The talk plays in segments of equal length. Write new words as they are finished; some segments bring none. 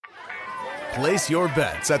Place your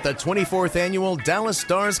bets at the 24th Annual Dallas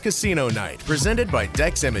Stars Casino Night, presented by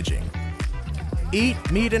Dex Imaging. Eat,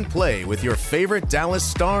 meet, and play with your favorite Dallas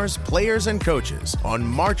Stars players and coaches on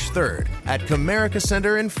March 3rd at Comerica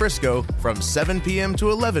Center in Frisco from 7 p.m.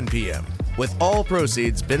 to 11 p.m., with all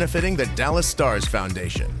proceeds benefiting the Dallas Stars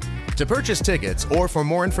Foundation. To purchase tickets or for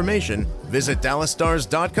more information, visit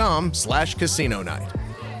dallasstars.com/casino night.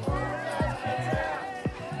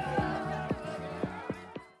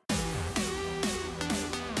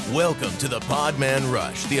 Welcome to the Podman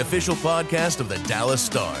Rush, the official podcast of the Dallas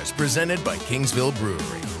Stars, presented by Kingsville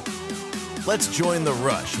Brewery. Let's join the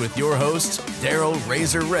rush with your hosts, Daryl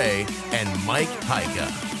Razor Ray and Mike Heika.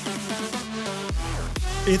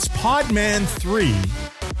 It's Podman 3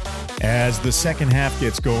 as the second half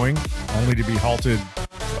gets going, only to be halted,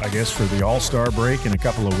 I guess, for the All-Star break in a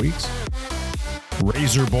couple of weeks.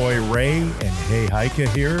 Razor Boy Ray and Hey Heika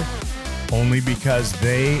here, only because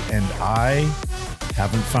they and I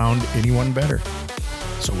haven't found anyone better.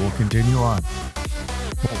 So we'll continue on.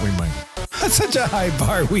 Won't we, Mike? That's such a high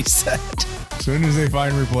bar we set. As soon as they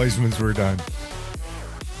find replacements, we're done.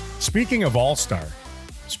 Speaking of All-Star,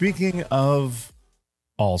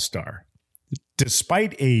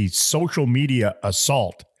 despite a social media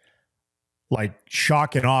assault, like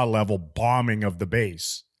shock and awe level bombing of the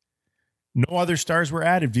base, no other stars were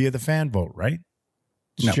added via the fan vote, right?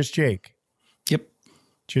 It's No. just Jake. Yep.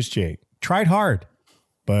 Just Jake. Tried hard,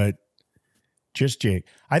 but just Jake.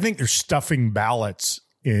 I think they're stuffing ballots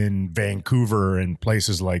in Vancouver and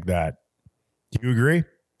places like that. Do you agree?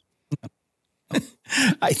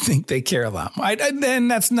 I think they care a lot. And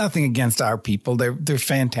that's nothing against our people. They're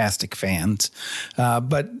fantastic fans.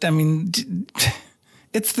 But I mean,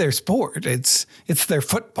 it's their sport. It's their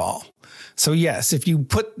football. So yes, if you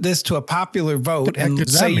put this to a popular vote and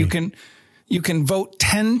say you can vote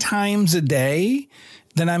 10 times a day,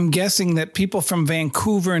 then I'm guessing that people from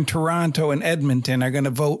Vancouver and Toronto and Edmonton are going to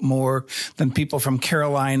vote more than people from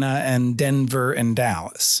Carolina and Denver and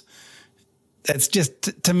Dallas. That's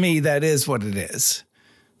just, to me, that is what it is.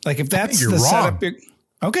 Like, if that's the setup,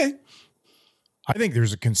 okay. I think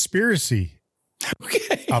there's a conspiracy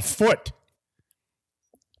afoot.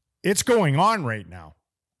 It's going on right now.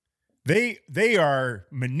 They are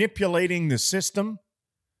manipulating the system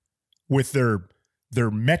with their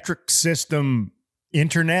metric system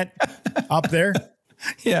internet up there.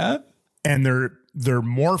 Yeah. And they're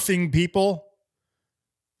morphing people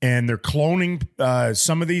and they're cloning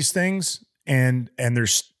some of these things. And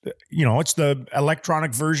there's, it's the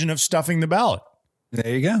electronic version of stuffing the ballot.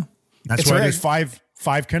 There you go. That's why there's five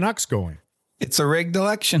Canucks going. It's a rigged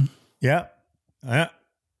election. Yeah.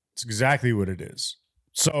 It's exactly what it is.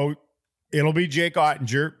 So it'll be Jake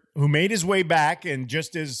Ottinger, who made his way back, and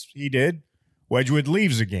just as he did, Wedgwood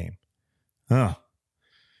leaves the game.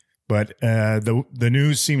 But the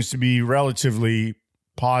news seems to be relatively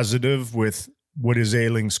positive with what is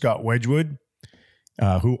ailing Scott Wedgwood,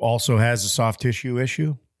 who also has a soft tissue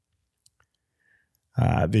issue.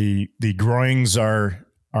 The groins are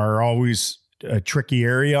always a tricky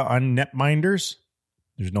area on netminders.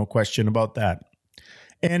 There's no question about that.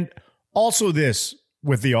 And also this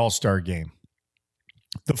with the All-Star game.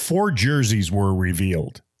 The 4 jerseys were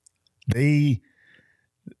revealed. They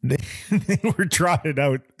were trotted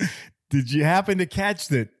out. Did you happen to catch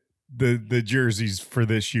the jerseys for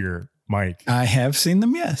this year, Mike? I have seen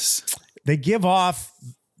them, yes. They give off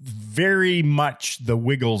very much the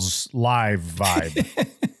Wiggles live vibe.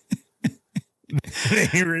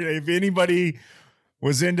 If anybody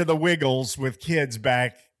was into the Wiggles with kids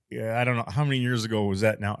back, I don't know, how many years ago was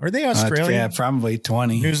that now? Are they Australian? Yeah, probably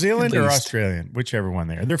 20. New Zealand or Australian? Whichever one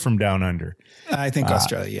they are. They're from down under. I think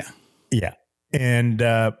Australia, yeah. And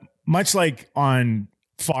much like on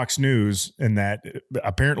Fox News, in that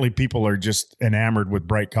apparently people are just enamored with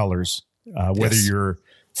bright colors, whether you're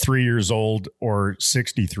 3 years old or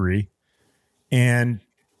 63. And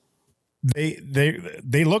they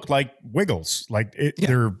look like Wiggles.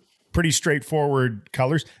 They're pretty straightforward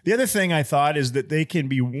colors. The other thing I thought is that they can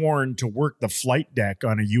be worn to work the flight deck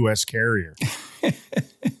on a U.S. carrier.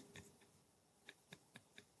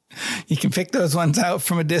 You can pick those ones out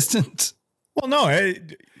from a distance. Well, no.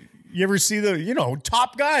 You ever see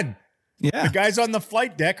Top Gun? Yeah. The guys on the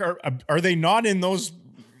flight deck, are they not in those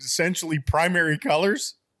essentially primary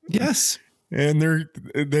colors? Yes. And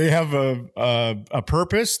they have a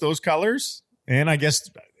purpose, those colors. And I guess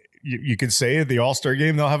you could say at the All-Star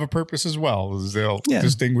game, they'll have a purpose as well, as they'll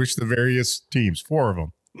distinguish the various teams, 4 of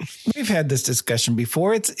them. We've had this discussion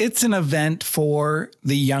before. It's an event for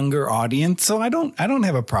the younger audience, so I don't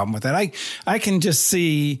have a problem with that. I can just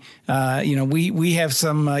see, we have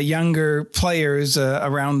some younger players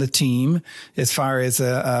around the team as far as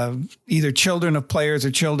either children of players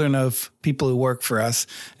or children of people who work for us,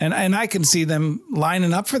 and I can see them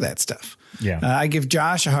lining up for that stuff. Yeah, I give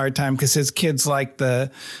Josh a hard time because his kids like the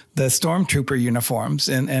stormtrooper uniforms,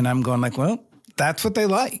 and I'm going like, well, that's what they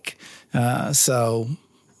like. So.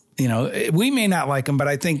 We may not like them, but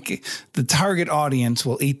I think the target audience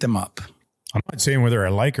will eat them up. I'm not saying whether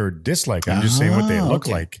I like or dislike. I'm just saying what they look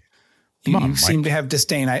like. You seem to have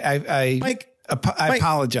disdain. I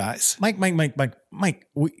apologize. Mike,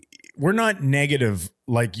 we're not negative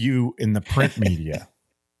like you in the print media.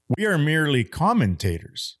 We are merely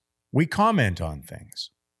commentators. We comment on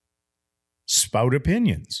things. Spout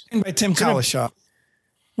opinions. And by Tim Collishaw.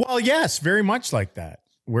 Well, yes, very much like that.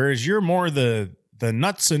 Whereas you're more the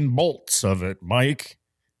nuts and bolts of it, Mike.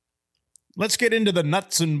 Let's get into the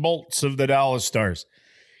nuts and bolts of the Dallas Stars.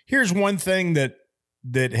 Here's one thing that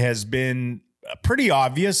has been pretty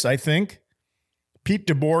obvious, I think. Pete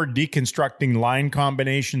DeBoer deconstructing line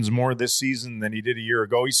combinations more this season than he did a year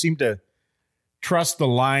ago. He seemed to trust the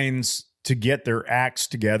lines to get their acts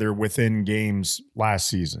together within games last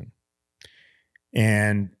season.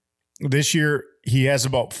 And this year, he has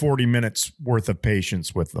about 40 minutes worth of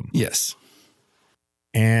patience with them. Yes.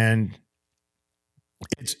 And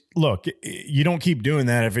you don't keep doing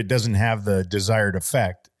that if it doesn't have the desired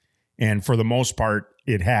effect. And for the most part,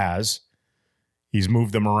 it has. He's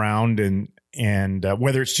moved them around, and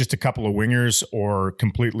whether it's just a couple of wingers or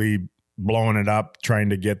completely blowing it up, trying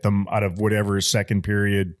to get them out of whatever second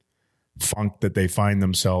period funk that they find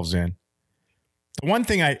themselves in. The one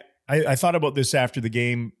thing I thought about this after the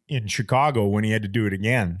game in Chicago when he had to do it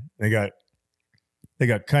again. They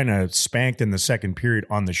got kind of spanked in the second period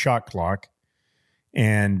on the shot clock,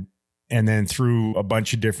 and then threw a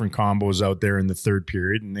bunch of different combos out there in the third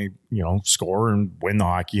period, and they, score and win the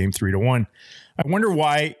hockey game 3-1. I wonder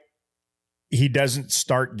why he doesn't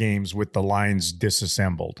start games with the lines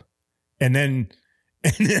disassembled and then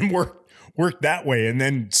work that way and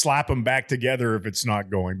then slap them back together if it's not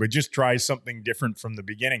going, but just try something different from the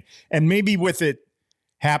beginning. And maybe with it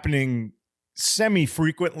happening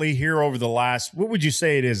semi-frequently here over the last, what would you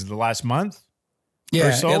say it is, the last month? Yeah,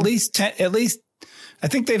 or so? at least I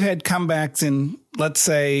think they've had comebacks in, let's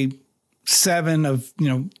say, 7 of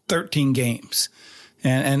 13 games,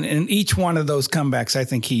 and in each one of those comebacks, I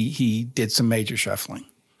think he did some major shuffling.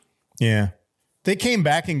 Yeah, they came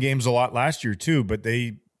back in games a lot last year too, but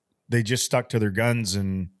they just stuck to their guns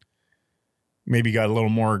and maybe got a little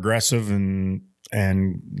more aggressive, and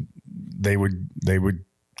they would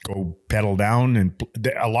go pedal down, and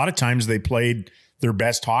a lot of times they played their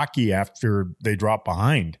best hockey after they dropped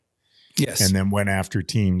behind. Yes. And then went after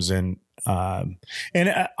teams. And I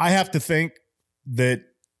have to think that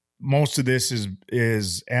most of this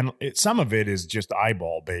is some of it is just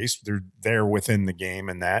eyeball based. They're there within the game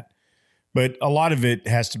and that, but a lot of it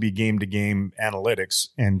has to be game to game analytics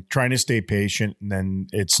and trying to stay patient. And then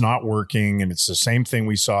it's not working, and it's the same thing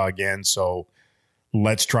we saw again. So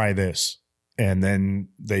let's try this. And then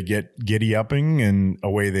they get giddy upping and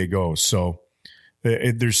away they go. So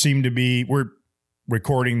there seemed to be, we're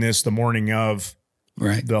recording this the morning of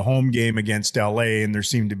the home game against LA, and there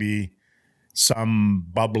seemed to be some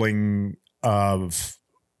bubbling of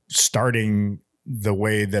starting the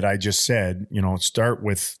way that I just said, start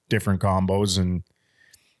with different combos and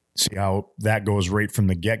see how that goes right from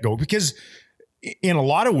the get-go. Because in a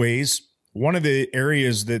lot of ways, one of the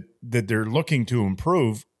areas that they're looking to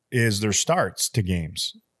improve is their starts to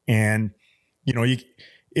games. And,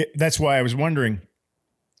 that's why I was wondering,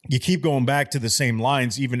 you keep going back to the same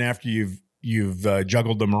lines even after you've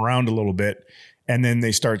juggled them around a little bit, and then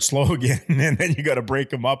they start slow again, and then you got to break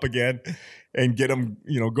them up again and get them,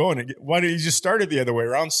 going. Why don't you just start it the other way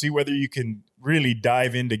around? See whether you can really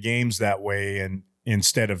dive into games that way, and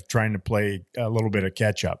instead of trying to play a little bit of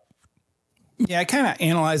catch up. Yeah, I kind of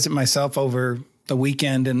analyzed it myself over the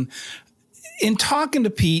weekend, and in talking to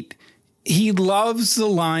Pete, he loves the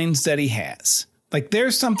lines that he has. Like,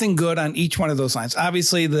 there's something good on each one of those lines.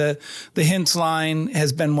 Obviously, the Hintz line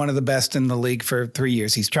has been one of the best in the league for 3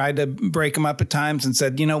 years. He's tried to break them up at times and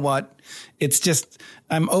said, you know what? It's just,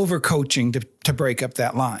 I'm overcoaching to break up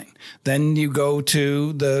that line. Then you go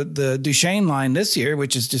to the Duchesne line this year,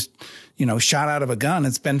 which is just, shot out of a gun.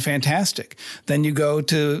 It's been fantastic. Then you go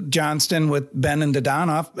to Johnston with Ben and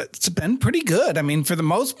Dodonov. It's been pretty good. I mean, for the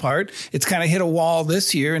most part, it's kind of hit a wall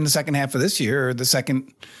this year in the second half of this year, or the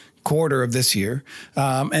second quarter of this year.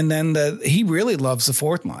 And then he really loves the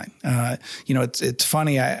fourth line. It's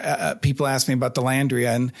funny. People ask me about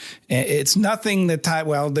Dellandrea, and it's nothing that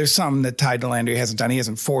there's some that Ty Dellandrea hasn't done. He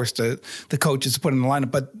hasn't forced the coaches to put in the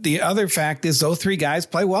lineup. But the other fact is those three guys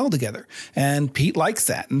play well together, and Pete likes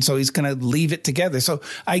that. And so he's going to leave it together. So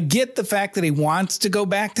I get the fact that he wants to go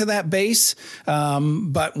back to that base.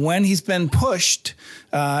 But when he's been pushed,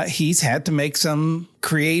 he's had to make some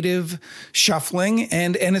creative shuffling,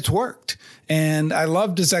 and it's worked. And I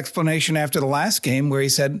loved his explanation after the last game where he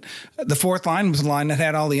said the fourth line was the line that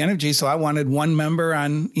had all the energy. So I wanted one member I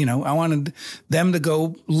wanted them to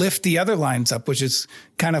go lift the other lines up, which is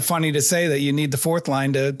kind of funny to say that you need the fourth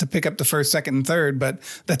line to pick up the first, second, and third. But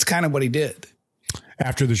that's kind of what he did.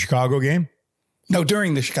 After the Chicago game? No,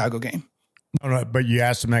 during the Chicago game. No, but you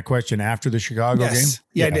asked him that question after the Chicago game?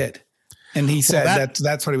 Yeah, I did. And he said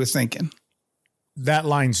that's what he was thinking. That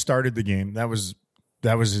line started the game. That was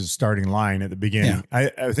his starting line at the beginning. Yeah.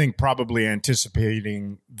 I think probably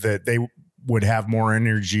anticipating that they would have more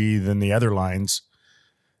energy than the other lines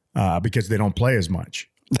because they don't play as much.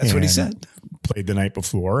 That's what he said. Played the night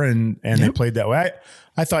before, and they played that way.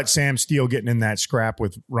 I thought Sam Steele getting in that scrap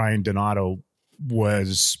with Ryan Donato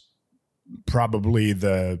was probably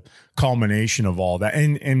the culmination of all that.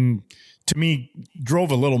 And to me,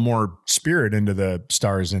 drove a little more spirit into the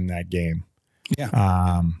Stars in that game.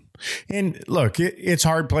 Yeah. And look, it's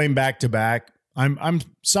hard playing back to back. I'm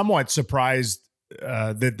somewhat surprised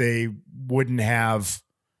that they wouldn't have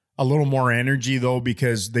a little more energy though,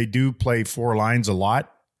 because they do play four lines a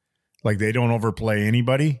lot. Like they don't overplay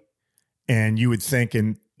anybody. And you would think,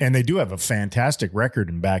 and they do have a fantastic record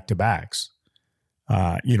in back to backs.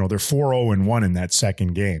 They're 4-0-1 in that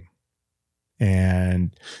second game.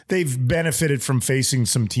 And they've benefited from facing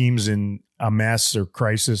some teams in a mess or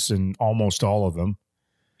crisis in almost all of them.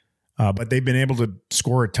 But they've been able to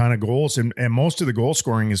score a ton of goals. And most of the goal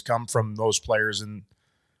scoring has come from those players in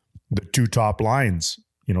the two top lines.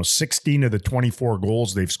 16 of the 24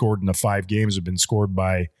 goals they've scored in the 5 games have been scored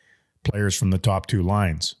by players from the top two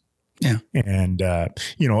lines. Yeah. And,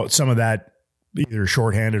 some of that either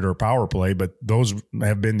shorthanded or power play, but those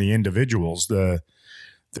have been the individuals, the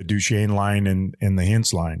Duchesne line and the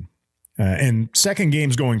Hintz line. And second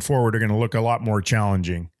games going forward are going to look a lot more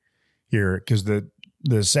challenging here because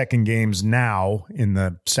the second games now in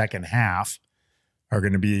the second half are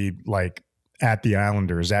going to be like at the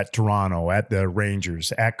Islanders, at Toronto, at the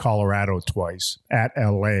Rangers, at Colorado twice, at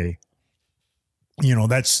LA.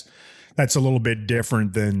 That's a little bit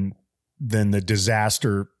different than the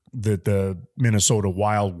disaster that the Minnesota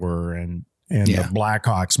Wild were and the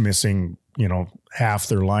Blackhawks missing, half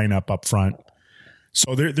their lineup up front.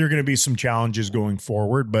 So there are going to be some challenges going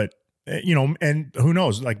forward, but and who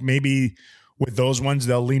knows, like maybe with those ones,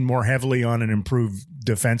 they'll lean more heavily on an improved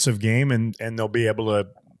defensive game and they'll be able to,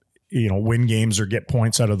 win games or get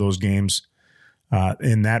points out of those games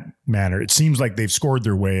in that manner. It seems like they've scored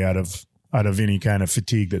their way out of any kind of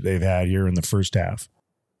fatigue that they've had here in the first half.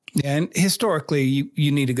 Yeah, and historically,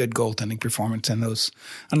 you need a good goaltending performance on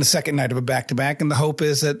the second night of a back-to-back. And the hope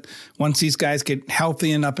is that once these guys get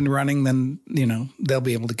healthy and up and running, then, they'll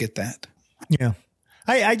be able to get that. Yeah.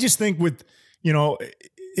 I just think with,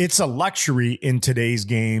 it's a luxury in today's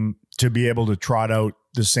game to be able to trot out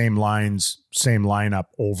the same lineup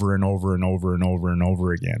over and over and over and over and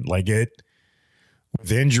over again. Like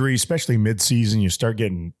with injury, especially midseason, you start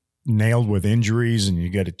getting nailed with injuries and you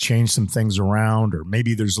got to change some things around, or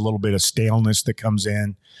maybe there's a little bit of staleness that comes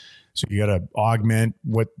in. So you got to augment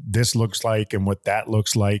what this looks like and what that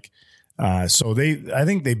looks like. So I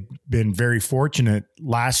think they've been very fortunate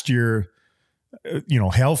last year,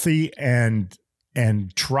 healthy and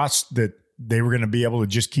trust that they were going to be able to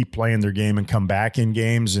just keep playing their game and come back in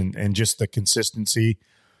games and just the consistency,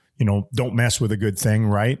 don't mess with a good thing.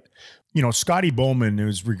 Right. Scotty Bowman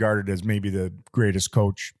is regarded as maybe the greatest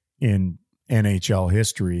coach in NHL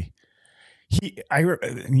history.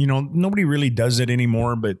 Nobody really does it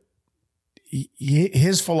anymore, but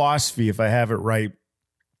his philosophy, if I have it right,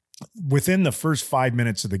 within the first 5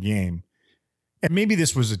 minutes of the game, and maybe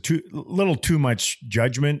this was a little too much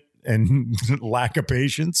judgment and lack of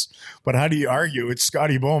patience, but how do you argue? It's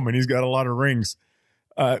Scotty Bowman. He's got a lot of rings.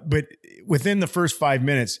 But within the first 5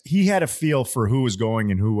 minutes, he had a feel for who was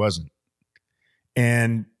going and who wasn't.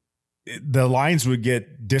 And the lines would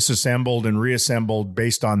get disassembled and reassembled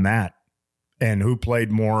based on that and who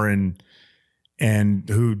played more and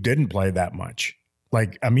who didn't play that much.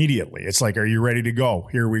 Like immediately, it's like, are you ready to go?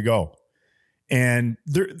 Here we go. And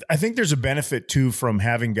I think there's a benefit too from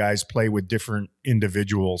having guys play with different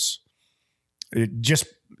individuals. It just,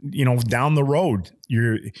 down the road,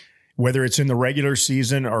 whether it's in the regular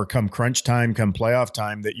season or come crunch time, come playoff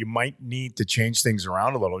time, that you might need to change things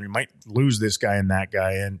around a little. You might lose this guy and that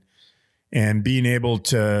guy, and being able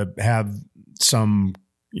to have some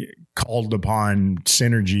called upon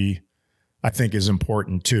synergy, I think, is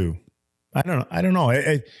important too. I don't know.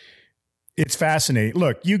 It's fascinating.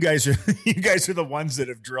 Look, you guys are the ones that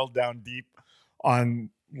have drilled down deep on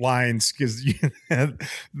lines, because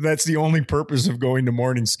that's the only purpose of going to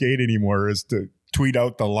morning skate anymore, is to tweet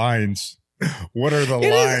out the lines. What are the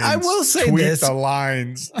lines? I will say tweet this. the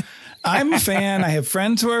lines. I'm a fan. I have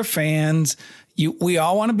friends who are fans. We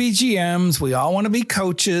all want to be GMs. We all want to be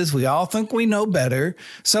coaches. We all think we know better.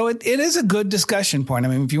 So it is a good discussion point. I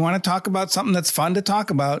mean, if you want to talk about something that's fun to talk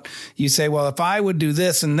about, you say, well, if I would do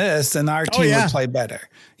this and this, then our team would play better.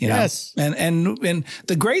 You know? Yes. And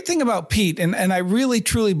the great thing about Pete, and I really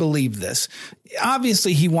truly believe this,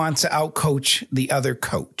 obviously he wants to outcoach the other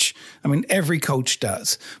coach. I mean, every coach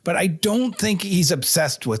does, but I don't think he's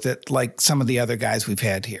obsessed with it like some of the other guys we've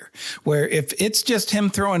had here, where if it's just him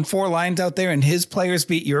throwing 4 lines out there and his players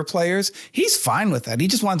beat your players, he's fine with that. He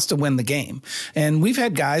just wants to win the game. And we've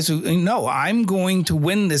had guys who know, I'm going to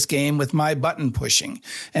win this game with my button pushing.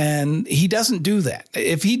 And he doesn't do that.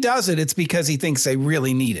 If he does it, it's because he thinks they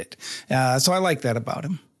really need it. So I like that about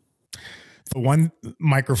him. The one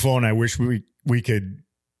microphone I wish we could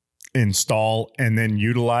install and then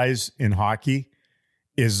utilize in hockey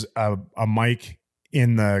is a mic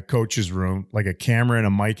in the coach's room, like a camera and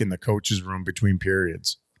a mic in the coach's room between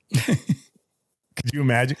periods. Could you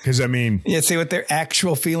imagine? Because I mean, see what their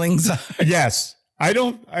actual feelings are. Yes, I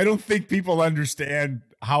don't think people understand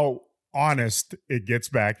how honest it gets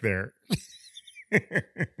back there.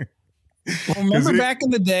 Well, remember back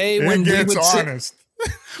in the day when we would honest.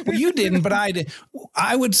 Well, you didn't, but I did.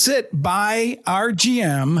 I would sit by our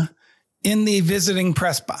GM in the visiting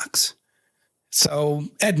press box. So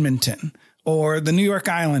Edmonton or the New York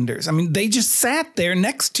Islanders. I mean, they just sat there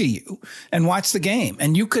next to you and watched the game,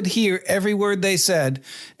 and you could hear every word they said.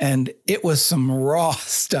 And it was some raw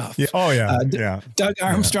stuff. Yeah. Oh yeah. Doug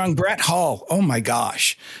Armstrong, Brett Hull. Oh my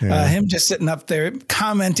gosh. Him just sitting up there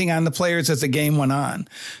commenting on the players as the game went on.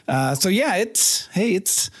 So yeah,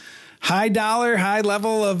 it's high dollar, high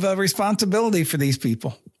level of responsibility for these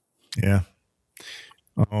people. Yeah.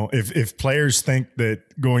 Oh, if players think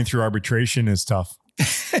that going through arbitration is tough,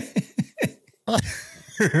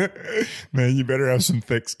 man, you better have some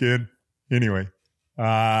thick skin. Anyway,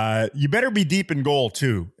 you better be deep in goal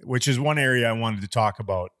too, which is one area I wanted to talk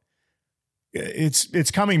about.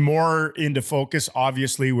 It's coming more into focus,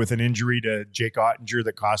 obviously, with an injury to Jake Ottinger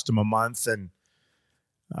that cost him a month, and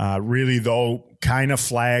really, though, kind of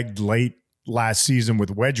flagged late last season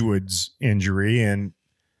with Wedgwood's injury and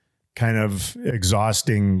kind of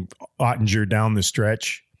exhausting Ottinger down the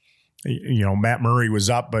stretch. You know, Matt Murray was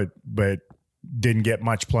up, but didn't get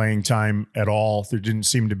much playing time at all. There didn't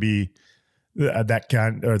seem to be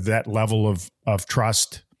that level of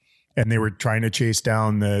trust, and they were trying to chase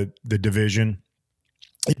down the division.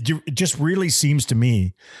 It just really seems to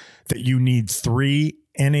me that you need 3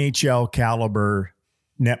 NHL caliber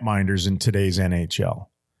netminders in today's NHL.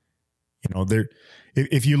 You know,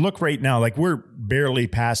 if you look right now, like we're barely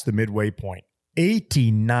past the midway point.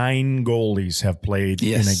 89 goalies have played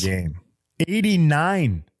in a game.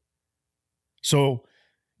 89. So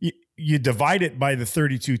you divide it by the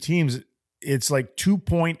 32 teams, it's like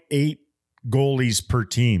 2.8 goalies per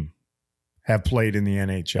team have played in the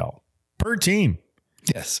NHL. Per team.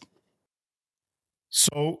 Yes.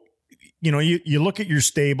 So, you know, you look at your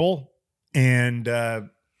stable, and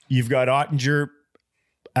you've got Ottinger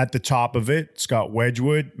at the top of it. Scott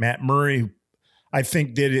Wedgwood, Matt Murray, I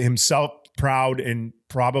think did himself proud and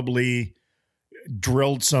probably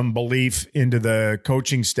drilled some belief into the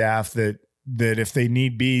coaching staff that if they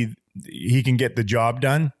need be, he can get the job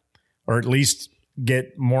done, or at least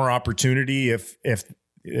get more opportunity if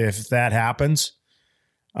that happens.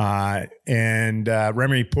 And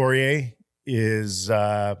Remy Poirier is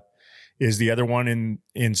the other one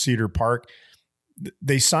in Cedar Park.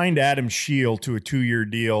 They signed Adam Scheel to a 2-year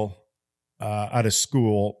deal out of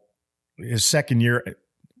school. His second year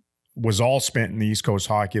was all spent in the East Coast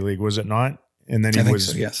Hockey League, was it not? And then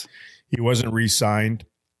he wasn't re-signed.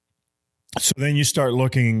 So then you start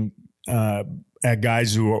looking at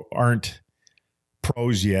guys who aren't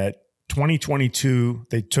pros yet. 2022,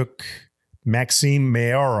 they took Maxim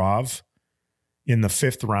Mayarov in the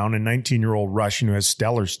 5th round, a 19-year-old Russian who has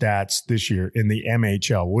stellar stats this year in the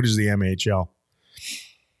MHL. What is the MHL?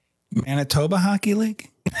 Manitoba Hockey League?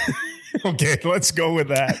 Okay, let's go with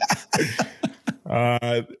that.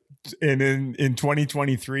 And in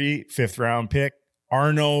 2023, 5th round pick,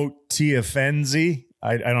 Arno Tiafenzi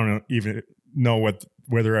I don't even know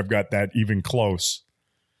whether I've got that even close.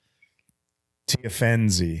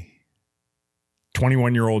 Tiafenzi,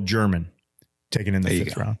 21-year-old German, taken in the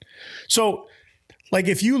fifth round. So, like,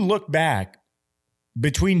 if you look back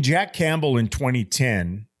between Jack Campbell in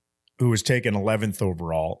 2010, who was taken 11th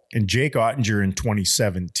overall, and Jake Ottinger in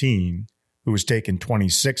 2017, who was taken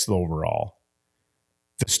 26th overall,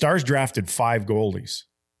 the Stars drafted 5 goalies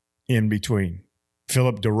in between.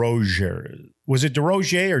 Philip DeRozier. Was it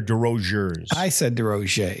DeRozier or DeRozier's? I said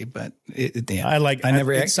DeRozier, but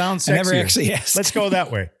it sounds sexier. I never actually asked. Let's go that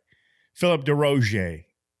way. Philip DeRozier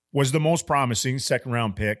was the most promising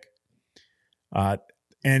second-round pick.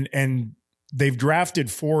 And they've drafted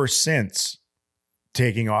 4 since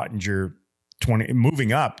taking Ottinger,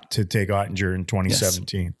 moving up to take Ottinger in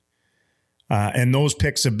 2017. Yes. And those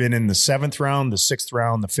picks have been in the 7th round, the 6th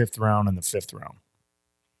round, the 5th round, and the 5th round.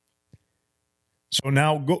 So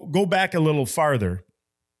now go back a little farther.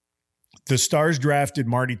 The Stars drafted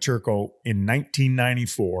Marty Turco in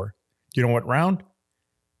 1994. Do you know what round?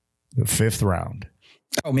 The 5th round.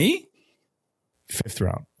 Oh, me? 5th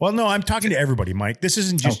round. Well, no, I'm talking to everybody, Mike. This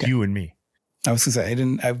isn't just you and me. I was going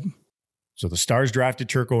to say, So the Stars drafted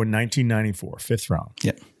Turco in 1994, 5th round.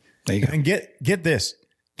 Yeah, there you go. And get this.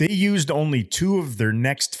 They used only 2 of their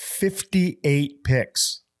next 58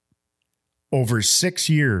 picks over 6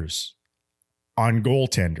 years on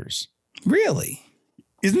goaltenders. Really?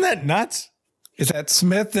 Isn't that nuts? Is that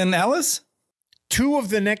Smith and Ellis? 2 of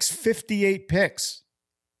the next 58 picks.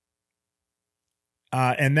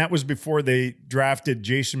 And that was before they drafted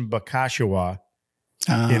Jason Bakashawa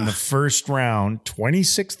in the 1st round,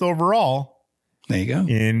 26th overall. There you go.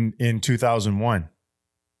 In 2001.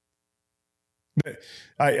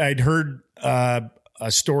 I'd heard a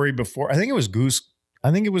story before. I think it was Goose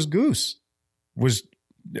was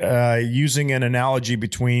using an analogy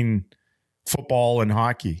between football and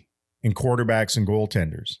hockey and quarterbacks and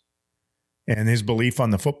goaltenders. And his belief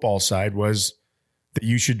on the football side was that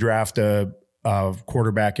you should draft a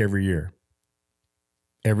quarterback every year,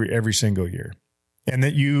 every single year. And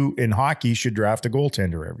that you in hockey should draft a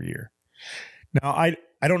goaltender every year. Now, I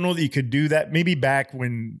don't know that you could do that. Maybe back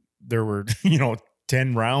when there were,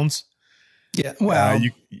 10 rounds. Yeah. Well,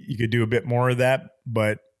 you could do a bit more of that,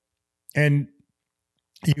 and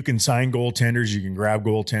you can sign goaltenders, you can grab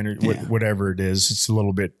goaltenders, whatever it is. It's a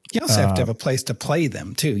little bit. You also have to have a place to play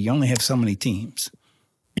them too. You only have so many teams.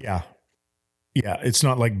 Yeah. Yeah. It's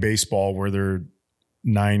not like baseball where there are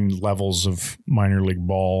 9 levels of minor league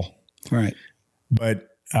ball. Right. But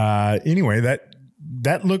anyway,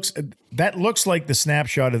 that looks like the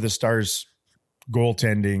snapshot of the Stars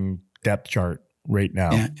goaltending depth chart right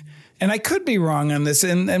now. Yeah. And I could be wrong on this.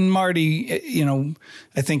 And Marty,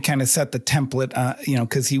 I think kind of set the template,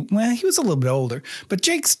 because he was a little bit older. But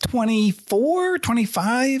Jake's 24,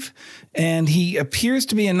 25, and he appears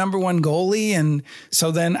to be a number 1 goalie. And so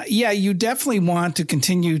then, you definitely want to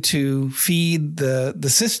continue to feed the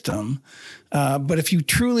system. But if you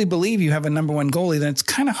truly believe you have a number 1 goalie, then it's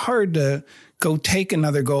kind of hard to go take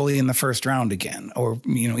another goalie in the 1st round again, or,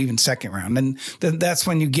 even 2nd round. And that's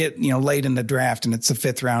when you get, late in the draft and it's the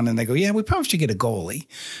 5th round and they go, we probably should get a goalie.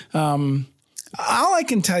 All I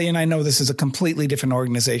can tell you, and I know this is a completely different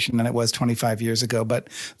organization than it was 25 years ago, but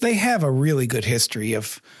they have a really good history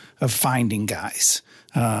of finding guys.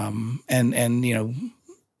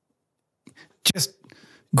 Just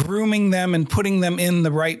grooming them and putting them in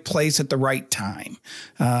the right place at the right time.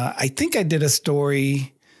 I think I did a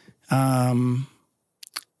story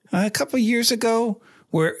a couple of years ago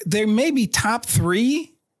where there may be top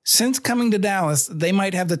 3 since coming to Dallas. They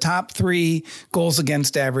might have the top 3 goals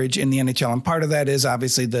against average in the NHL. And part of that is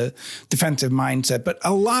obviously the defensive mindset, but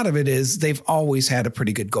a lot of it is they've always had a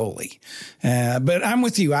pretty good goalie. But I'm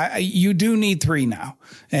with you. You do need 3 now.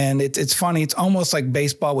 And it's funny. It's almost like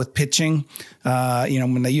baseball with pitching.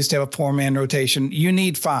 When they used to have a 4-man rotation, you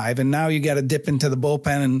need 5, and now you got to dip into the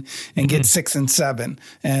bullpen and get 6 and 7.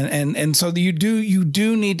 And so you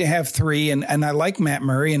do need to have 3. And I like Matt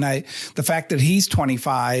Murray, and the fact that he's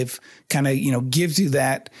 25 kind of, gives you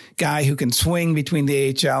that guy who can swing between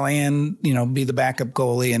the AHL and, be the backup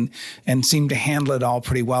goalie and seem to handle it all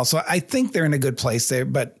pretty well. So I think they're in a good place there,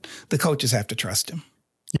 but the coaches have to trust him.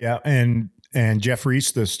 Yeah. And Jeff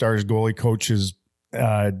Reese, the Stars goalie coach, has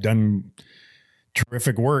done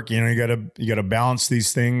terrific work. You got to balance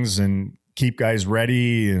these things and keep guys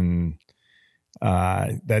ready. And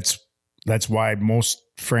that's why most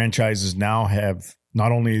franchises now have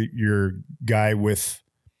not only your guy with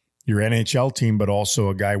your NHL team, but also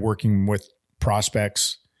a guy working with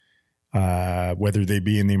prospects, whether they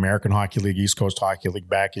be in the American Hockey League, East Coast Hockey League,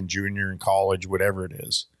 back in junior and college, whatever it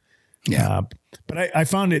is. Yeah. But I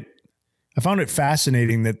found it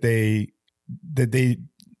fascinating that they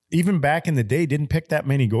even back in the day didn't pick that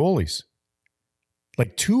many goalies.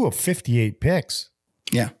 Like 2 of 58 picks.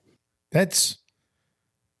 Yeah. That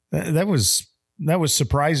was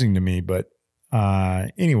surprising to me, but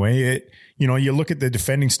anyway, you look at the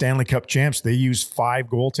defending Stanley Cup champs, they used 5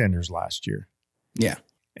 goaltenders last year. Yeah.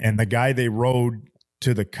 And the guy they rode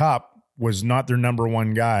to the cup was not their number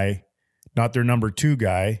 1 guy, not their number 2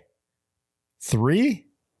 guy. 3?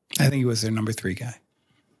 I think he was their number 3 guy.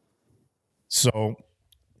 So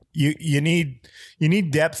you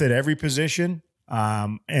need depth at every position.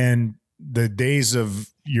 And the days of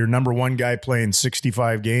your number 1 guy playing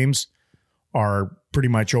 65 games are pretty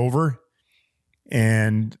much over.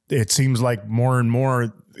 And it seems like more and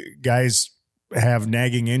more guys have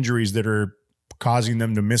nagging injuries that are causing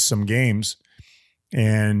them to miss some games.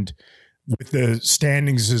 And with the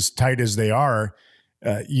standings as tight as they are,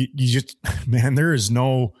 you just, man, there is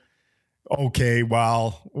no, okay,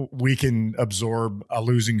 well, we can absorb a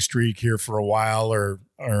losing streak here for a while or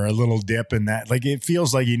a little dip in that. Like, it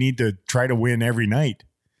feels like you need to try to win every night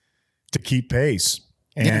to keep pace.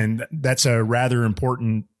 And that's a rather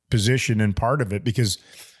important position and part of it, because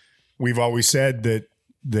we've always said that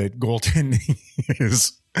goaltending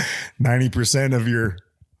is 90% of your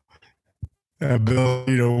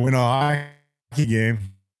ability to win a hockey game.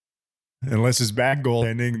 Unless it's bad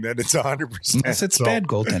goaltending, then it's 100%. Unless it's bad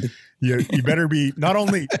goaltending. You better be not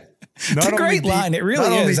only. It's a great line. It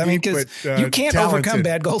really is. I mean, because you can't overcome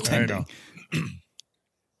bad goaltending.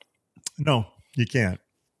 No, you can't.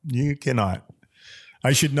 You cannot.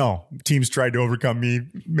 I should know. Teams tried to overcome me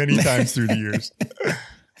many times through the years.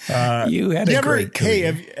 You had a great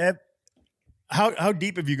career. Hey, how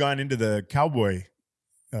deep have you gone into the Cowboy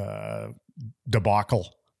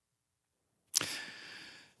debacle?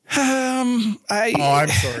 I'm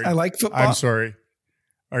sorry. I like football. I'm sorry.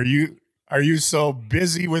 Are you so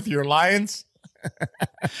busy with your Lions?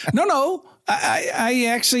 No. I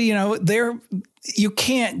actually, you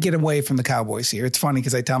can't get away from the Cowboys here. It's funny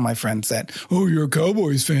because I tell my friends that, oh, you're a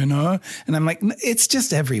Cowboys fan, huh? And I'm like, it's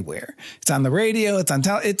just everywhere. It's on the radio. It's on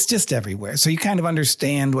it's just everywhere. So you kind of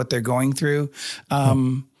understand what they're going through.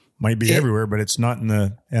 Might be everywhere, but it's not in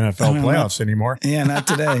the NFL playoffs anymore. Yeah, not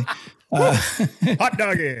today. Hot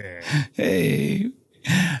doggy. Hey,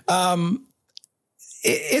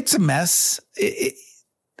 it's a mess.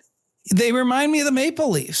 They remind me of the Maple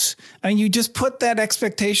Leafs. I mean, you just put that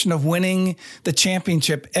expectation of winning the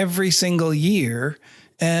championship every single year,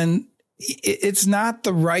 and it's not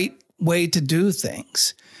the right way to do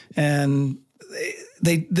things. And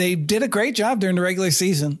they did a great job during the regular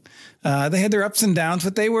season. They had their ups and downs,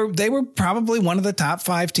 but they were probably one of the top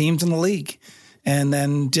 5 teams in the league. And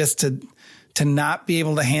then just to not be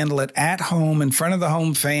able to handle it at home in front of the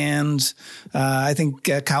home fans. I think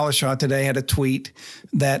Collishaw today had a tweet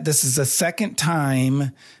that this is the second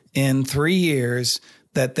time in 3 years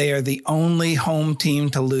that they are the only home team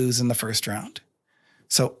to lose in the first round.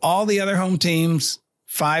 So all the other home teams,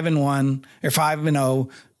 5-1 or 5-0,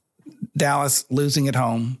 Dallas losing at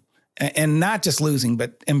home. And not just losing,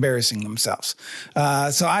 but embarrassing themselves.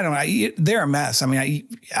 So I don't know. They're a mess. I mean,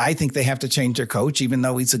 I think they have to change their coach, even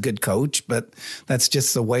though he's a good coach. But that's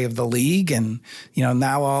just the way of the league. And,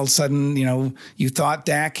 now all of a sudden, you thought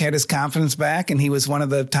Dak had his confidence back and he was one of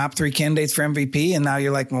the top 3 candidates for MVP. And now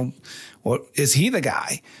you're like, well, is he the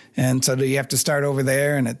guy? And so do you have to start over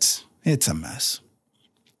there? And it's a mess.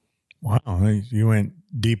 Wow. You went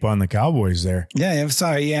deep on the Cowboys there. Yeah. I'm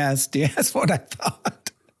sorry. Yes. That's what I thought.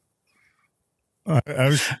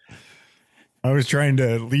 I was trying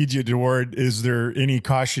to lead you toward, is there any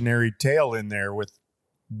cautionary tale in there with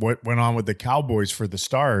what went on with the Cowboys for the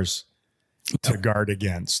Stars to guard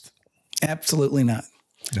against? Absolutely not.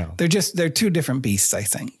 No. They're 2 different beasts, I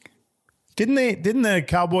think. Didn't the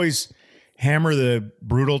Cowboys hammer the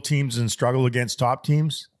brutal teams and struggle against top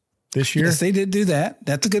teams this year? Yes, they did do that.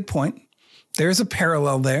 That's a good point. There's a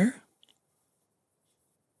parallel there.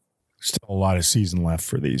 Still a lot of season left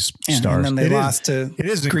for these Stars. And then they lost to It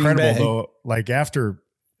is Green incredible, Bay. though. Like after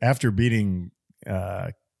beating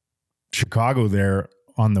Chicago there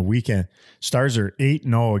on the weekend, Stars are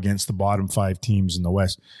 8-0 against the bottom 5 teams in the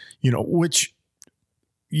West. Which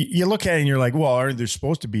you look at it and you're like, well, aren't they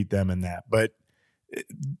supposed to beat them in that? But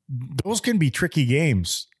those can be tricky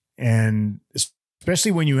games, and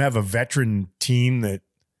especially when you have a veteran team that.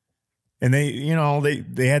 And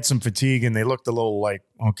they had some fatigue and they looked a little like,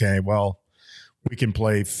 okay, well, we can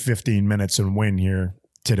play 15 minutes and win here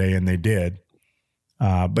today. And they did.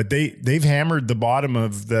 But they've hammered the bottom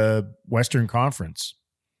of the Western Conference.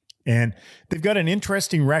 And they've got an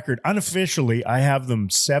interesting record. Unofficially, I have them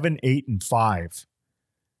 7-8-5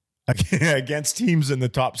 against teams in the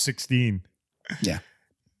top 16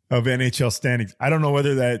 of NHL standings. I don't know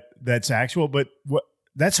whether that's actual, but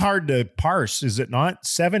that's hard to parse, is it not?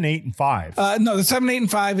 7-8-5. No, the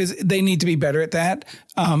 7-8-5 is they need to be better at that.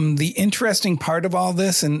 The interesting part of all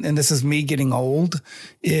this, and this is me getting old,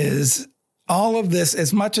 is all of this,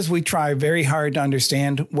 as much as we try very hard to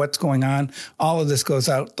understand what's going on, all of this goes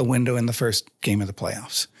out the window in the first game of the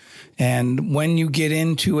playoffs. And when you get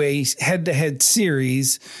into a head-to-head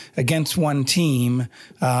series against one team,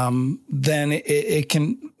 then it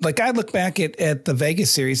can, like, I look back at the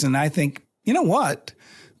Vegas series and I think, you know what?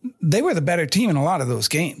 They were the better team in a lot of those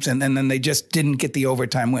games, and then they just didn't get the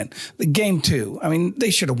overtime win. The game 2, I mean, they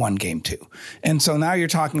should have won game 2. And so now you're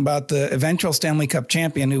talking about the eventual Stanley Cup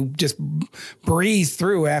champion who just breathed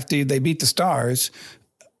through after they beat the Stars.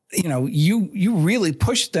 You know, you really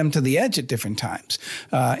pushed them to the edge at different times.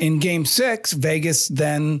 In game 6, Vegas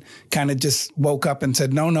then kind of just woke up and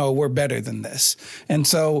said, no, we're better than this. And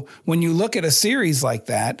so when you look at a series like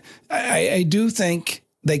that, I do think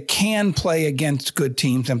they can play against good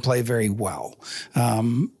teams and play very well.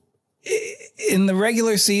 In the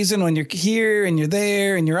regular season, when you're here and you're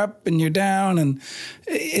there and you're up and you're down, and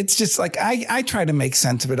it's just like, I try to make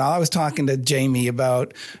sense of it all. I was talking to Jamie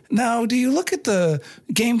about, now, do you look at the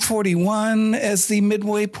game 41 as the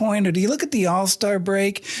midway point, or do you look at the All-Star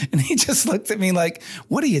break? And he just looked at me like,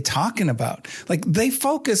 what are you talking about? Like, they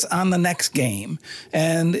focus on the next game,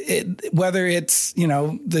 and whether it's, you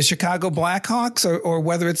know, the Chicago Blackhawks or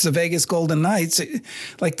whether it's the Vegas Golden Knights,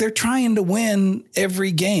 like, they're trying to win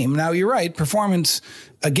every game. Now, you're right. Performance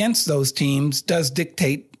against those teams does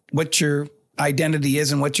dictate what your identity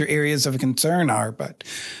is and what your areas of concern are. But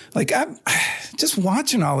like, I'm just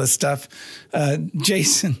watching all this stuff.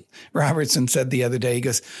 Jason Robertson said the other day, he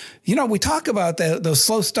goes, you know, we talk about those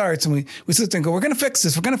slow starts and we sit there and go, we're going to fix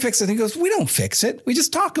this. We're going to fix it. And he goes, we don't fix it. We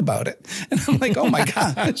just talk about it. And I'm like, oh my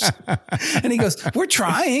gosh. And he goes, we're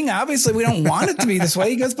trying. Obviously we don't want it to be this way.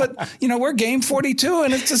 He goes, but you know, we're game 42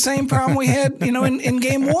 and it's the same problem we had, you know, in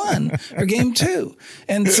game 1 or game 2.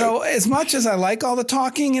 And so as much as I like all the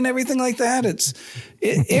talking and everything like that,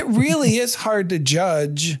 it really is hard to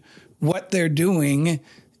judge what they're doing,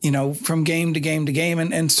 you know, from game to game to game.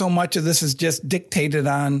 And so much of this is just dictated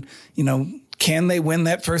on, you know, can they win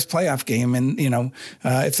that first playoff game? And, you know,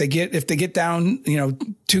 if they get down, you know,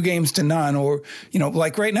 2-0, or, you know,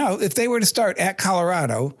 like right now, if they were to start at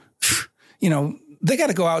Colorado, you know, they got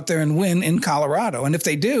to go out there and win in Colorado. And if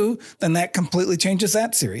they do, then that completely changes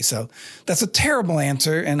that series. So that's a terrible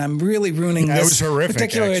answer. And I'm really ruining this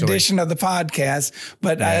particular edition of the podcast.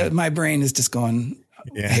 But my brain is just going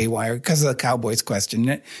haywire because of the Cowboys question.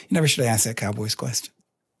 You never should have asked that Cowboys question.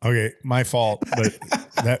 Okay, my fault.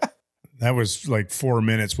 But that was like 4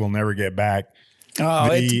 minutes we'll never get back. Oh,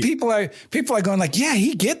 people are going like, yeah,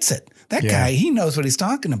 he gets it. That guy, he knows what he's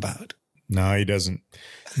talking about. No, he doesn't.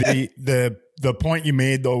 The point you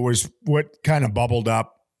made, though, was what kind of bubbled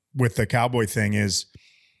up with the Cowboy thing is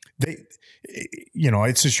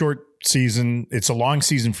it's a short season. It's a long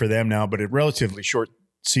season for them now, but a relatively short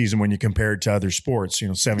season when you compare it to other sports,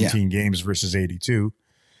 17 games versus 82.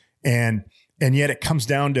 And yet it comes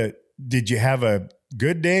down to, did you have a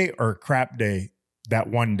good day or a crap day that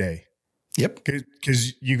one day? Yep.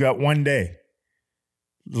 Because you got one day.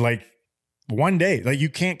 Like one day. Like you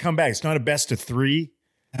can't come back. It's not a best of 3.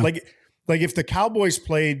 No. Like if the Cowboys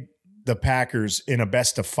played the Packers in a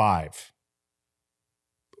best of 5,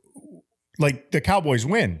 like the Cowboys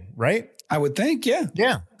win, right? I would think, yeah.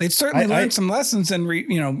 Yeah. They'd certainly learn some lessons and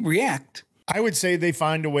react. I would say they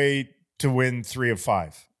find a way to win 3 of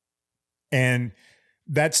 5. And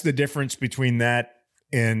that's the difference between that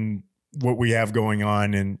and what we have going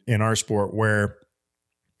on in our sport, where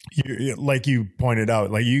like you pointed out,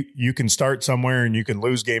 like you can start somewhere and you can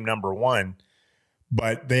lose game number 1,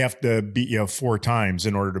 but they have to beat you 4 times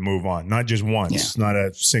in order to move on, not just once, not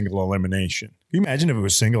a single elimination. Can you imagine if it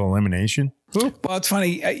was single elimination? Well, it's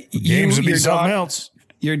funny. Games would be something else.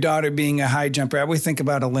 Your daughter being a high jumper, I always think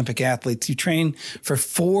about Olympic athletes. You train for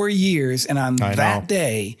 4 years, and on that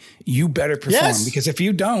day, you better perform. Because if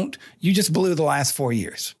you don't, you just blew the last 4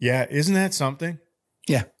 years. Yeah, isn't that something?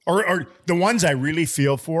 Yeah. Or the ones I really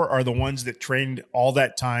feel for are the ones that trained all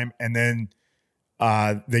that time and then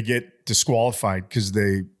they get disqualified because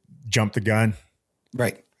they jumped the gun.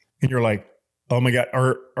 Right. And you're like, oh my God.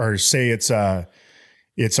 Or say it's a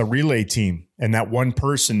relay team and that one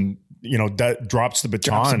person, drops the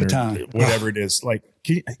baton or whatever it is. Like,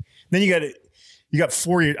 then you got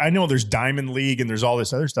 4 years. I know there's Diamond League and there's all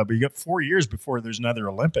this other stuff, but you got 4 years before there's another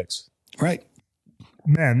Olympics. Right.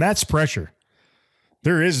 Man, that's pressure.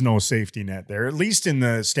 There is no safety net there. At least in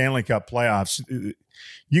the Stanley Cup playoffs,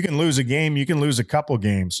 you can lose a game, you can lose a couple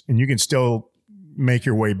games, and you can still make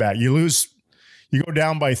your way back. You go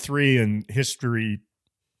down by 3, and history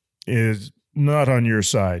is not on your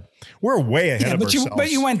side. We're way ahead of ourselves.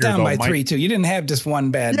 But you went down by 3 too. You didn't have just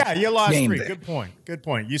one bad. Yeah, you lost game 3. there. Good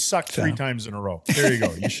point. You sucked 3 times in a row. There you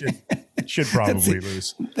go. You should probably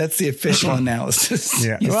lose. That's the official analysis.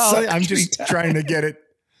 Yeah. Well, I'm just trying to get it.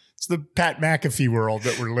 It's the Pat McAfee world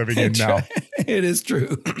that we're living in now. It is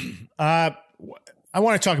true. I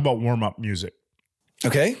want to talk about warm-up music.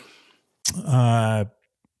 Okay. I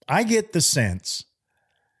get the sense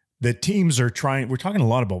that teams are trying, we're talking a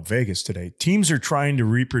lot about Vegas today. Teams are trying to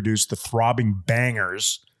reproduce the throbbing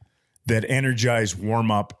bangers that energize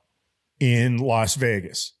warm-up in Las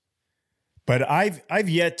Vegas. But I've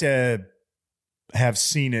yet to have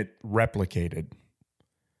seen it replicated.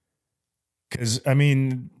 Because, I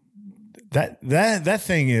mean, that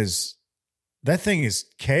thing is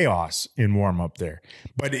chaos in warm-up there.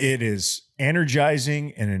 But it is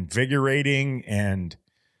energizing and invigorating, and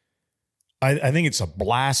I think it's a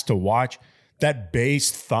blast to watch. That bass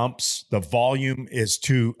thumps. The volume is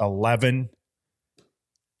to 11.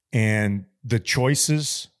 And the choice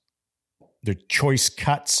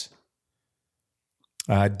cuts.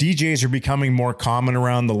 DJs are becoming more common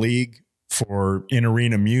around the league for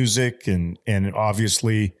in-arena music. And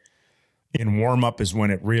obviously in warm-up is when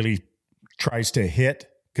it really tries to hit,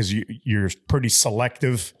 because you're pretty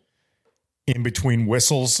selective in between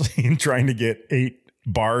whistles in trying to get 8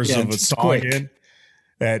 bars of a song quick in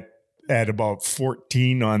at about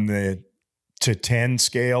 14 on the to 10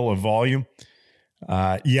 scale of volume.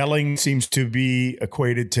 Yelling seems to be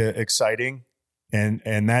equated to exciting,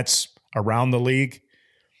 and that's around the league.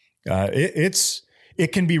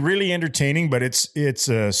 It can be really entertaining, but it's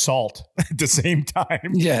assault at the same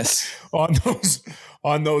time. Yes, on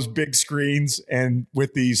those big screens and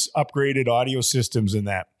with these upgraded audio systems and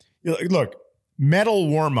that. Look, metal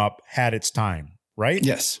warm up had its time, right?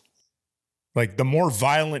 Yes. Like the more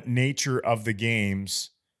violent nature of the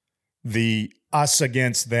games, the us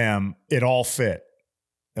against them, it all fit.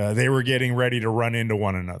 They were getting ready to run into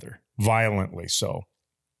one another violently. So,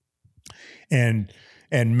 and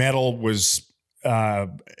metal was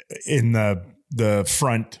in the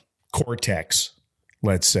front cortex,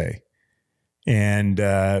 let's say. And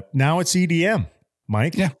now it's EDM,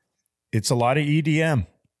 Mike. Yeah. It's a lot of EDM.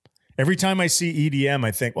 Every time I see EDM,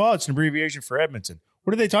 I think, well, it's an abbreviation for Edmonton.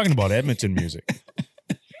 What are they talking about? Edmonton music.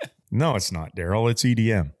 No, it's not, Daryl. It's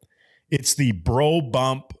EDM. It's the bro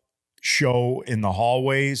bump show in the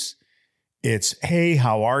hallways. It's, hey,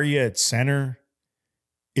 how are you at center?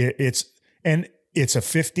 It's a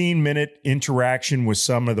 15-minute interaction with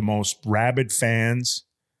some of the most rabid fans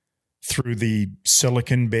through the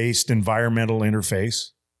silicon-based environmental interface,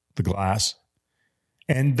 the glass.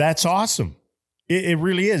 And that's awesome. It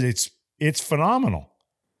really is. It's phenomenal.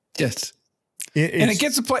 Yes. And it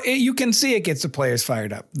gets you can see it gets the players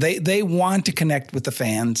fired up. They want to connect with the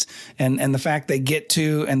fans, and the fact they get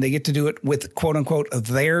to do it with quote unquote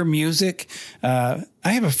their music. I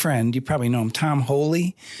have a friend, you probably know him, Tom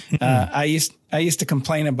Holy. Mm-hmm. I used to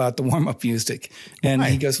complain about the warm up music, and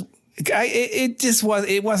he goes,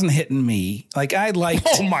 it wasn't hitting me. Like I liked.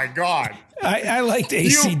 Oh my God. I liked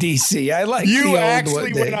AC/DC. I liked you the old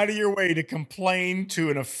actually went out of your way to complain to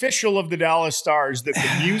an official of the Dallas Stars that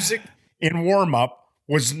the music in warm-up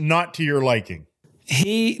was not to your liking.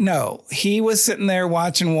 He was sitting there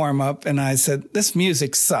watching warm-up, and I said, this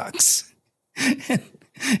music sucks. And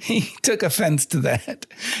he took offense to that.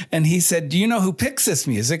 And he said, do you know who picks this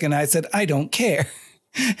music? And I said, I don't care.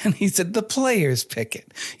 And he said, the players pick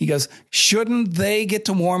it. He goes, shouldn't they get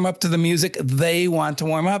to warm up to the music they want to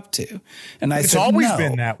warm up to? And I said, no. It's always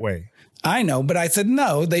been that way. I know, but I said,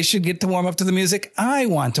 no, they should get to warm up to the music I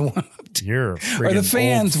want to warm up to. You're or the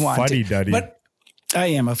fans want fuddy-duddy. to. But I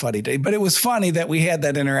am a fuddy-duddy. But it was funny that we had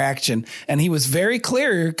that interaction. And he was very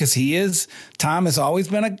clear because Tom has always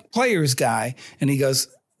been a player's guy. And he goes,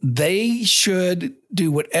 they should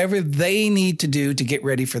do whatever they need to do to get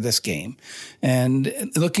ready for this game. And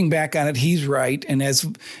looking back on it, he's right. And as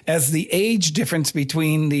the age difference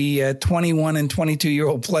between the 21 and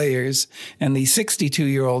 22-year-old players and the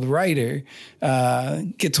 62-year-old writer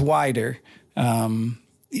gets wider, I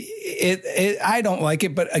don't like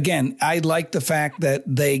it. But again, I like the fact that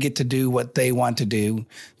they get to do what they want to do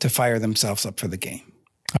to fire themselves up for the game.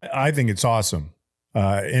 I think it's awesome.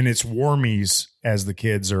 And it's warmies, as the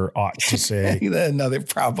kids are ought to say. Another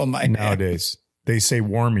problem nowadays. They say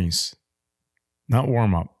warmies, not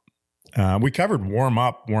warm up. We covered warm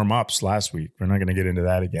ups last week. We're not going to get into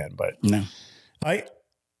that again, but no.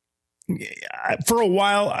 For a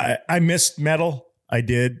while, I missed metal. I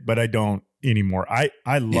did, but I don't anymore. I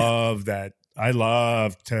love that. I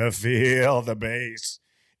love to feel the bass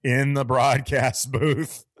in the broadcast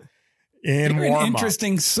booth. You're an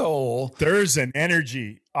interesting soul. There's an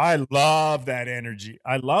energy. I love that energy.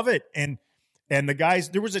 I love it. And the guys,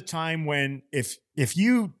 there was a time when if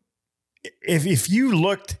you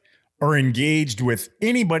looked or engaged with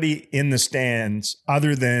anybody in the stands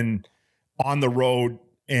other than on the road,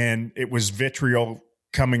 and it was vitriol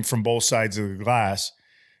coming from both sides of the glass,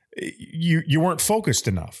 you weren't focused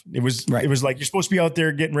enough. It was right. It was like you're supposed to be out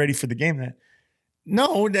there getting ready for the game.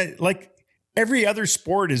 That like every other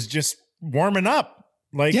sport is just warming up.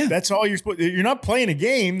 Like that's all you're supposed. You're not playing a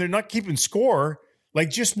game. They're not keeping score. Like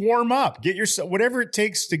just warm up. Get yourself whatever it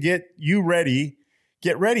takes to get you ready.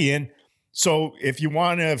 Get ready. And so if you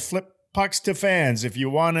want to flip pucks to fans, if you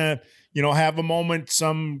want to, have a moment,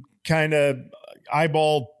 some kind of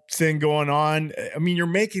eyeball thing going on. I mean, you're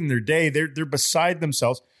making their day. They're beside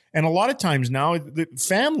themselves. And a lot of times now, the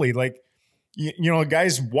family, like, a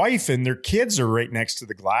guy's wife and their kids are right next to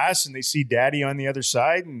the glass, and they see daddy on the other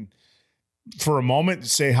side, and for a moment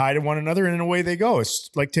say hi to one another, and then away they go. It's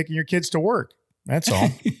like taking your kids to work. That's all.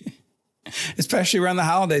 Especially around the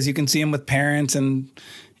holidays, you can see them with parents and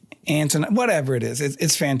aunts and whatever it is.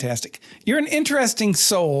 It's fantastic. You're an interesting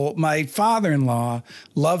soul. My father-in-law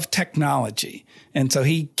loved technology, and so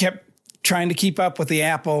he kept trying to keep up with the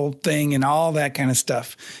Apple thing and all that kind of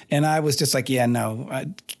stuff. And I was just like,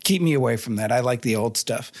 keep me away from that. I like the old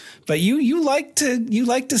stuff. But you like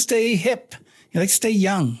to stay hip. You like to stay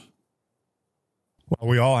young.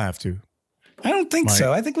 Well, we all have to. I don't think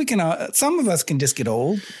so. I think we can. Some of us can just get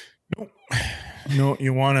old. No,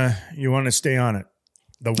 you wanna stay on it.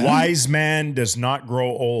 The wise man does not grow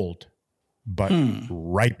old, but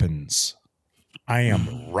ripens. I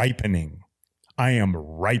am ripening. I am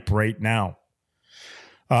ripe right now.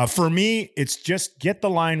 For me, it's just get the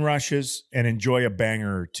line rushes and enjoy a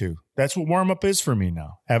banger or two. That's what warm up is for me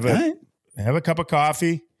now. Have a cup of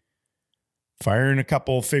coffee, fire in a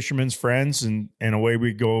couple of fishermen's friends, and away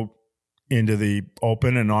we go into the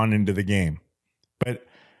open and on into the game. But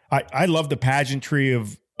I love the pageantry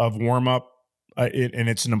of warm up, and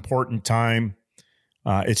it's an important time.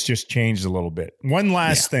 It's just changed a little bit. One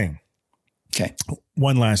last thing. Okay.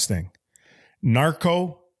 One last thing.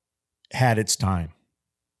 Narco had its time.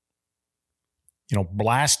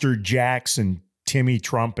 Blaster Jacks and Timmy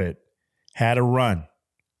Trumpet had a run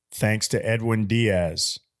thanks to Edwin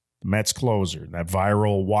Diaz, the Mets closer, that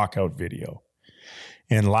viral walkout video.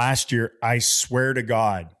 And last year, I swear to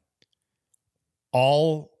God,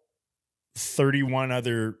 all 31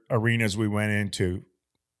 other arenas we went into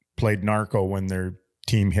played Narco when their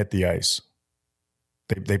team hit the ice.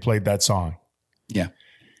 They played that song. Yeah.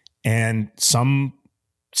 And some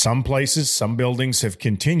places, some buildings have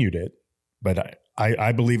continued it, but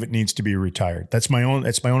I believe it needs to be retired. That's my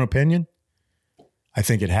own opinion. I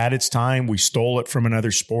think it had its time. We stole it from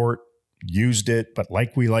another sport, used it, but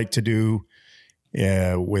like we like to do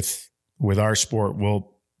with our sport,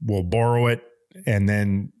 we'll borrow it and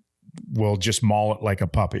then we'll just maul it like a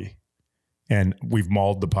puppy. And we've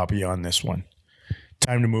mauled the puppy on this one.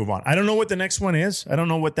 Time to move on. I don't know what the next one is. I don't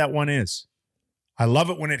know what that one is. I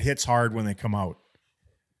love it when it hits hard when they come out.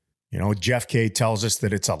 Jeff K tells us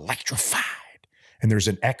that it's electrified, and there's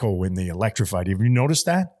an echo in the electrified. Have you noticed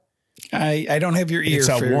that? I don't have your ear. It's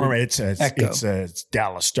for warm. It's echo. It's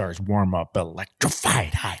Dallas Stars warm up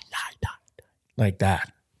electrified, like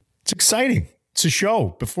that. It's exciting. It's a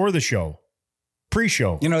show before the show,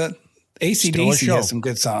 pre-show. That AC/DC has some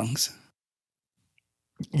good songs.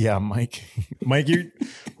 Yeah, Mike,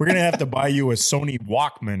 we're going to have to buy you a Sony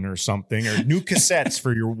Walkman or something, or new cassettes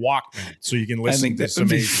for your Walkman so you can listen to some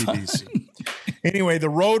AC/DC. Anyway,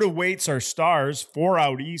 the road awaits our Stars 4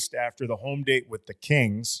 out east after the home date with the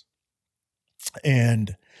Kings.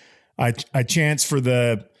 And I chance for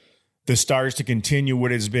the Stars to continue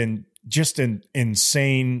what has been just an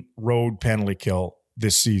insane road penalty kill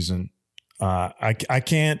this season. I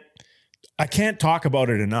can't talk about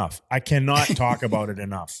it enough. I cannot talk about it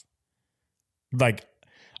enough. Like,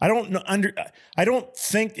 I don't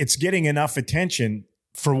think it's getting enough attention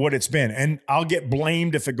for what it's been. And I'll get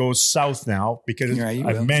blamed if it goes south now because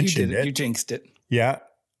I've mentioned it. You jinxed it. Yeah,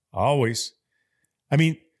 always. I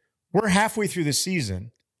mean, we're halfway through the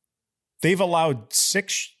season. They've allowed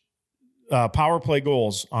 6 power play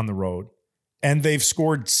goals on the road, and they've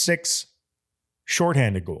scored 6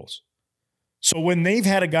 shorthanded goals. So when they've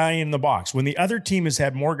had a guy in the box, when the other team has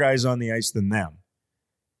had more guys on the ice than them,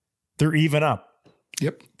 they're even up.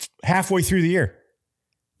 Yep. Halfway through the year,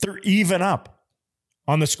 they're even up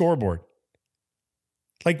on the scoreboard.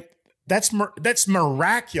 Like, that's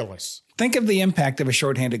miraculous. Think of the impact of a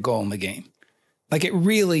shorthanded goal in the game. Like, it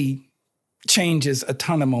really changes a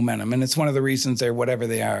ton of momentum. And it's one of the reasons they're whatever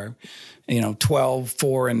they are, 12,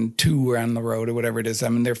 4, and 2 on the road or whatever it is. I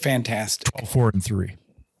mean, they're fantastic. 12, 4, and 3.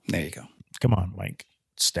 There you go. Come on, Mike.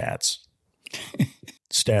 Stats.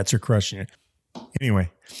 Stats are crushing it.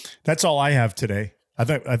 Anyway, that's all I have today. I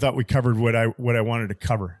thought we covered what I wanted to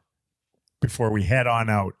cover before we head on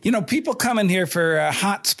out. People come in here for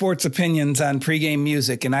hot sports opinions on pregame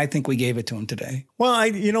music, and I think we gave it to them today. Well,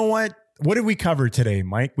 you know what? What did we cover today,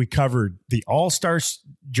 Mike? We covered the All-Star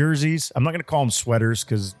jerseys. I'm not going to call them sweaters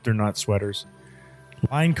because they're not sweaters.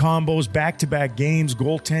 Line combos, back-to-back games,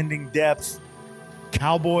 goaltending depth,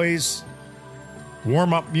 Cowboys,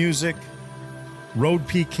 warm-up music, road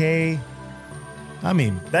PK. I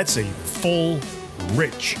mean, that's a full,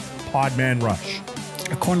 rich Podman Rush.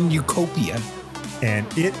 A cornucopia. And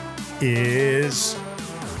it is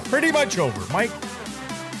pretty much over. Mike,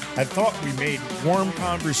 I thought we made warm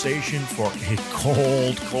conversation for a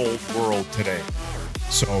cold, cold world today.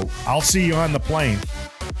 So I'll see you on the plane.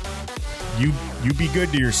 You be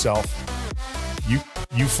good to yourself.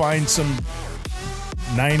 You find some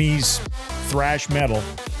 90s thrash metal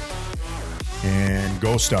and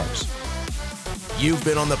go Stars. You've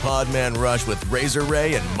been on the Podman Rush with Razor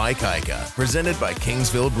Ray and Mike Ica, presented by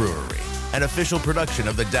Kingsville Brewery, an official production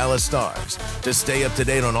of the Dallas Stars. To stay up to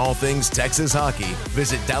date on all things Texas hockey,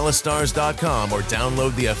 visit DallasStars.com or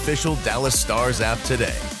download the official Dallas Stars app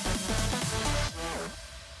today.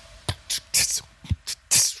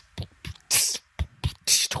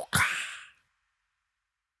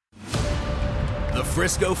 The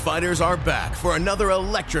Frisco Fighters are back for another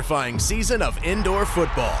electrifying season of indoor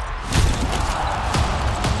football.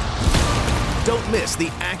 Don't miss the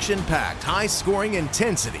action-packed, high-scoring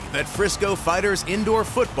intensity that Frisco Fighters indoor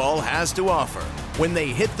football has to offer when they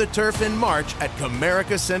hit the turf in March at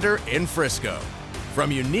Comerica Center in Frisco.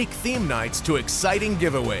 From unique theme nights to exciting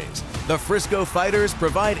giveaways, the Frisco Fighters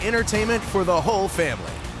provide entertainment for the whole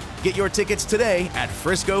family. Get your tickets today at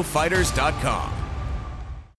FriscoFighters.com.